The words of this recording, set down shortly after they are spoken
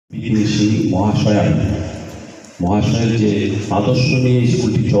বিদেশি মহাশয়ের যে আদর্শ নিয়ে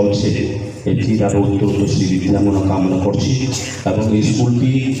স্কুলটি চলছে এটির আরও অত্যন্ত শ্রীবৃদ্ধি আমরা কামনা করছি এবং এই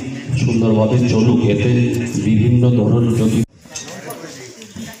স্কুলটি সুন্দরভাবে চলুক। এতে বিভিন্ন ধরনের যদি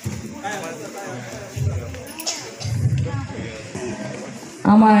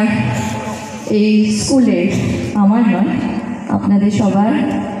আমার এই স্কুলের আমার নয় আপনাদের সবার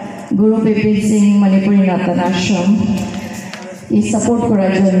গুরু বিপিন সিং মণিপুরি নাতান আশ্রম এই সাপোর্ট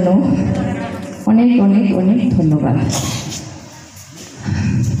করার জন্য অনেক অনেক অনেক ধন্যবাদ।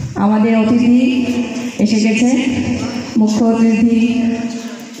 আমাদের অতিথি এসে গেছে, মুখ্য অতিথি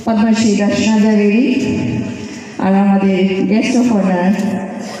পদ্মশ্রী দর্শনা জাভেরি আর আমাদের guest of honour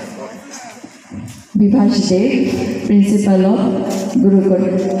Bibhas Dev, principal of Gurukul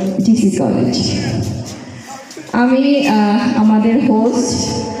GC college. আমি আমাদের হোস্ট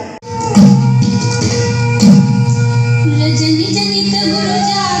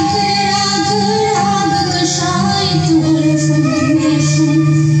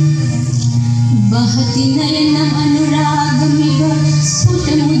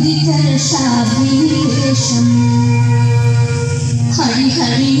हरि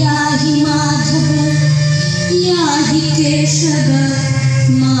हरि याहि माधव याहि केशव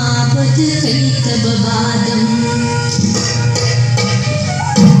मापद कैतव बादम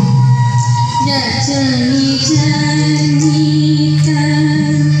रचनी जनित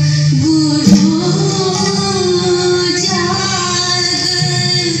गुरु जाग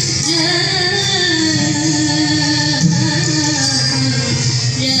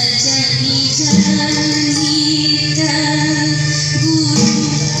रचनी जनित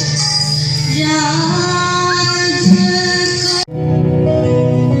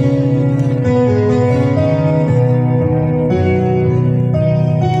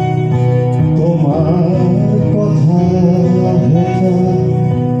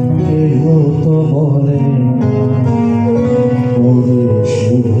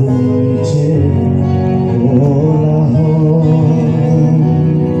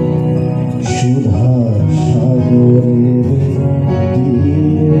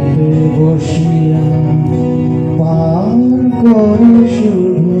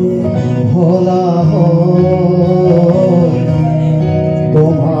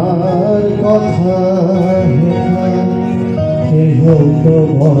তোমার কথা কেহ তো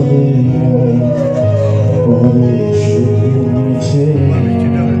বলে পরে শুনেছে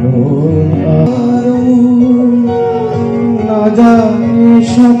না জানি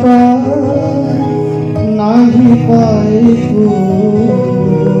সকাল নাহি পাই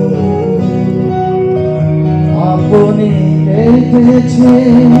আপনি দেখেছে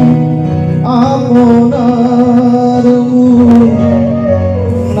আপনার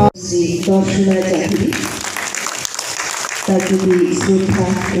দর্শনা জাভেরি তার প্রতি শ্রদ্ধা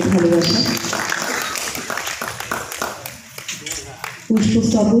ও ভালোবাসা,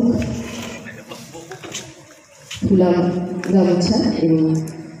 পুষ্পস্তবক, ফুলাম গামছা এবং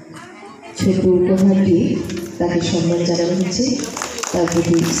ছোট উপহার দিয়ে তাকে সম্মান জানানো হচ্ছে, তার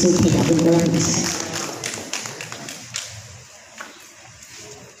প্রতি শ্রদ্ধা জ্ঞাপন করা হচ্ছে।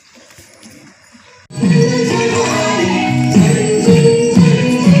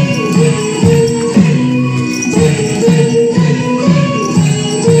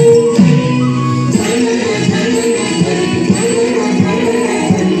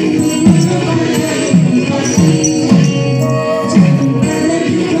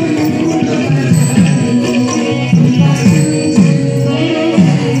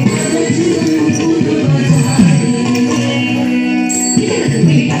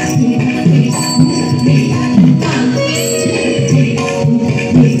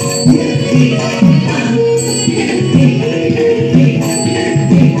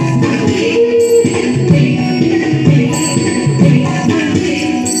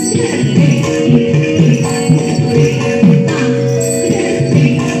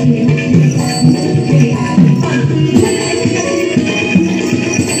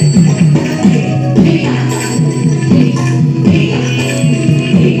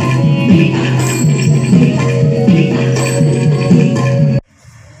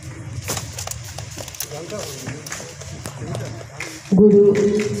 গুরু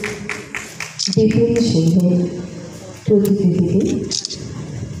বিপিন সিংহের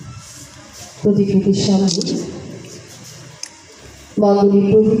প্রতিকৃতির সামনে বাঙালি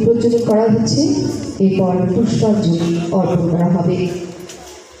প্রজ্বলন করা হচ্ছে, এরপর পুষ্পাঞ্জলি অর্পণ করা হবে।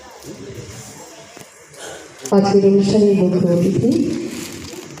 আজকের অনুষ্ঠানের মুখ্য অতিথি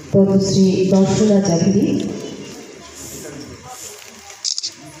পদ্মশ্রী দর্শনা জাভেরি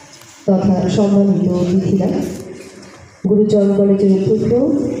তথা সম্মানিত অতিথিরা, গুরুচরণ কলেজের অধ্যক্ষ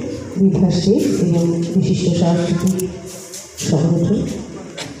বিভাসী এবং বিশিষ্ট সাংস্কৃতিক সংগঠন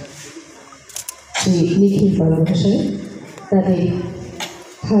শ্রী নিখিল পাল মহাশয়, তাদের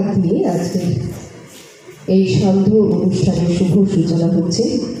হাত দিয়ে আজকে এই সান্ধ্য অনুষ্ঠানের শুভ সূচনা হচ্ছে।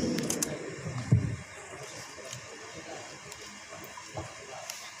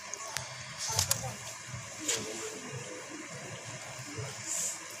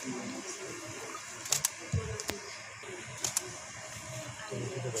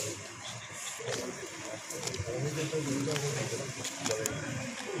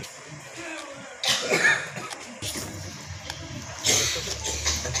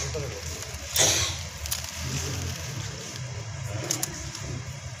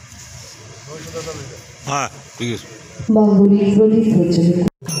 हाँ ठीक है। মাঙ্গলিক প্রদীপ প্রজ্বলিত।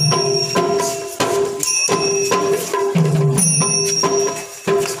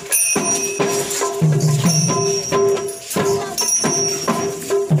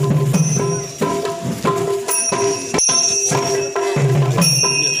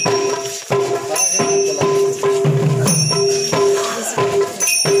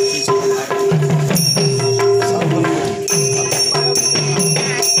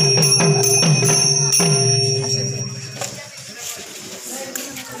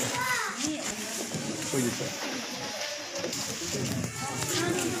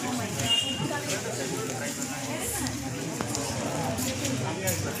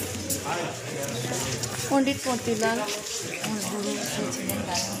 पंडित मोतीलाल गुरु ছিলেন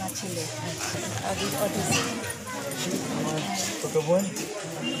গায়না ছেলে ছোট বোন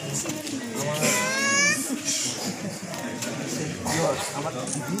আমার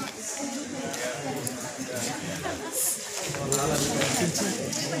দিদি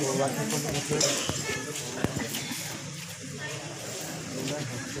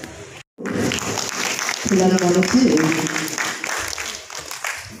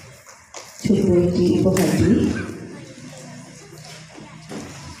ছোট একটি উপহারটি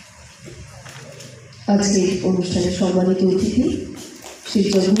আজকের অনুষ্ঠানের সম্মানিত অতিথি শ্রী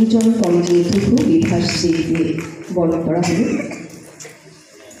গুরুচরণ কলেজের অধ্যক্ষ বিভাস দেবকে বরণ করা হল।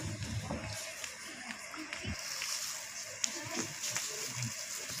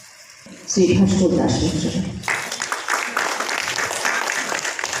 শ্রী ভাস্কর দাস মহাশয়।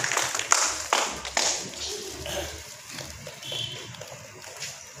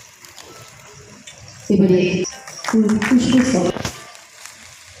 এবারে পুষ্পস্তবক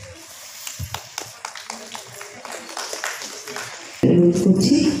অনুরোধ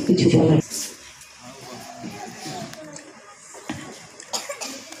করছি কিছু বলার।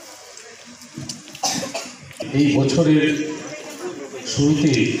 এই বছরের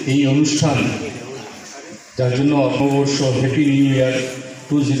শুরুতে এই অনুষ্ঠান, যার জন্য নববর্ষ হ্যাপি নিউ ইয়ার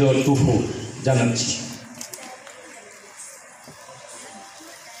 2024 জানাচ্ছি।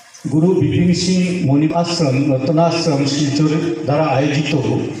 গুরু বিপিন সিং মণি আশ্রম রত্নাশ্রম শিলচর দ্বারা আয়োজিত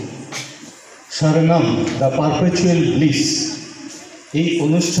শরণম দ্য পারপেচুয়াল ব্লিস এই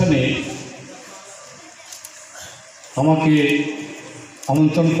অনুষ্ঠানে আমাকে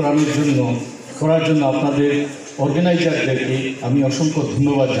আমন্ত্রণ করার জন্য আপনাদের অর্গানাইজারদেরকে আমি অসংখ্য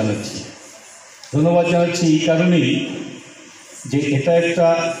ধন্যবাদ জানাচ্ছি। এই কারণেই যে এটা একটা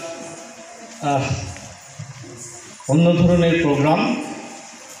অন্য ধরনের প্রোগ্রাম।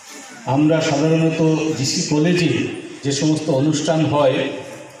 আমরা সাধারণত জিসি কলেজে যে সমস্ত অনুষ্ঠান হয়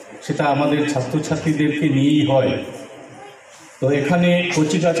সেটা আমাদের ছাত্রছাত্রীদেরকে নিয়েই হয়। তো এখানে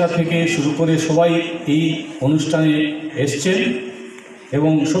কচিকাঁচা থেকে শুরু করে সবাই এই অনুষ্ঠানে এসছেন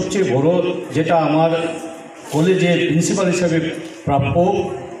এবং সবচেয়ে বড় যেটা আমার কলেজের প্রিন্সিপাল হিসাবে প্রাপ্য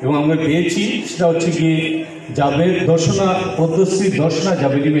এবং আমরা পেয়েছি সেটা হচ্ছে গিয়ে পদ্মশ্রী দর্শনা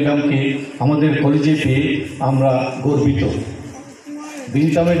জাবেরি ম্যাডামকে আমাদের কলেজে পেয়ে আমরা গর্বিত।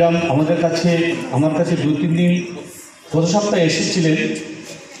 বিনীতা ম্যাডাম আমার কাছে 2-3 দিন গত সপ্তাহে এসেছিলেন,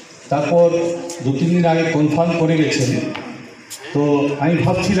 তারপর 2-3 দিন আগে কনফার্ম করে গেছেন। তো আমি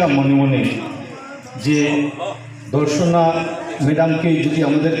ভাবছিলাম মনে মনে যে দর্শনা ম্যাডামকে যদি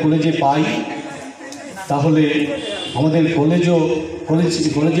আমাদের কলেজে পাই তাহলে আমাদের কলেজেও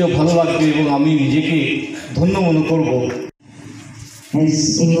ভালো লাগবে এবং আমি নিজেকে ধন্য মনে করব। Has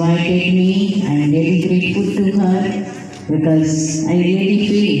invited me. I am really grateful to her because I really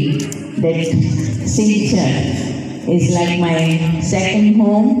feel that Silchar is like my second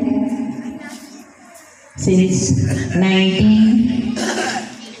home. Since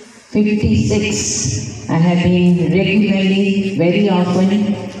 1956, I have been regularly, very often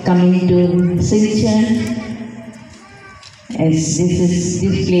coming to Silchar, as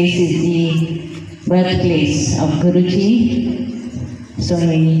this place is the birthplace of Guruji. So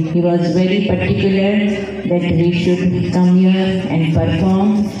he was very particular that we should come here and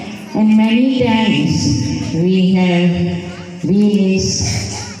perform. And many times we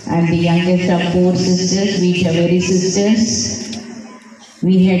I'm the youngest of 4 sisters, we Javeri sisters.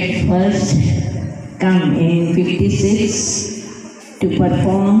 We had first come in 56 to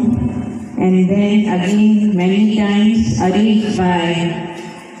perform, and then again many times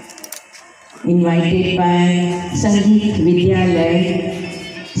invited by Sangeet Vidyalaya,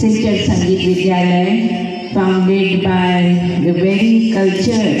 Sister Sangeet Vidyalaya, founded by the very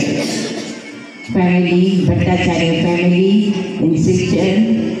cultured family, Bhattacharya family in Silchar,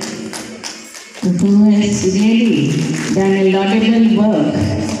 who has really done a laudable work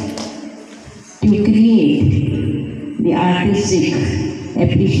to create the artistic,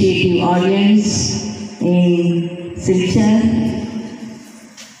 appreciative audience in Silchar.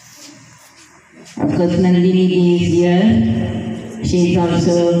 Of course, Nandini is here. She is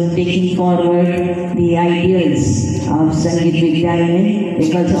also taking forward the ideals of Sangeet Vidyalaya,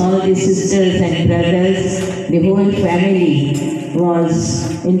 because all the sisters and brothers, the whole family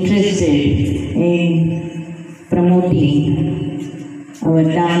was interested in promoting our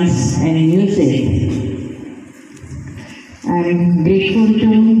dance and music. I am grateful to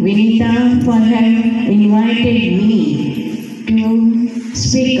Vinita for having invited me to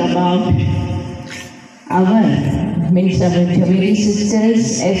speak about our Javeri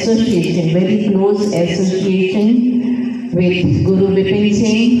Sisters Association, very close association with Guru Bipin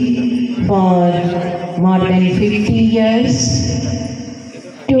Singh for more than 50 years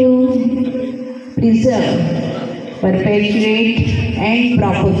to preserve, perpetuate and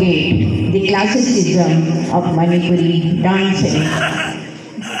propagate the classicism of Manipuri dancing.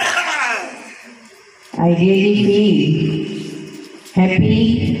 I really feel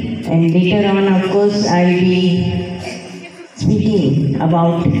happy, and later on, of course, I will be speaking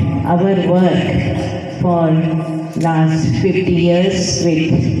about our work for last 50 years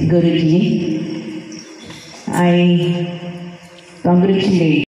with Guruji. I congratulate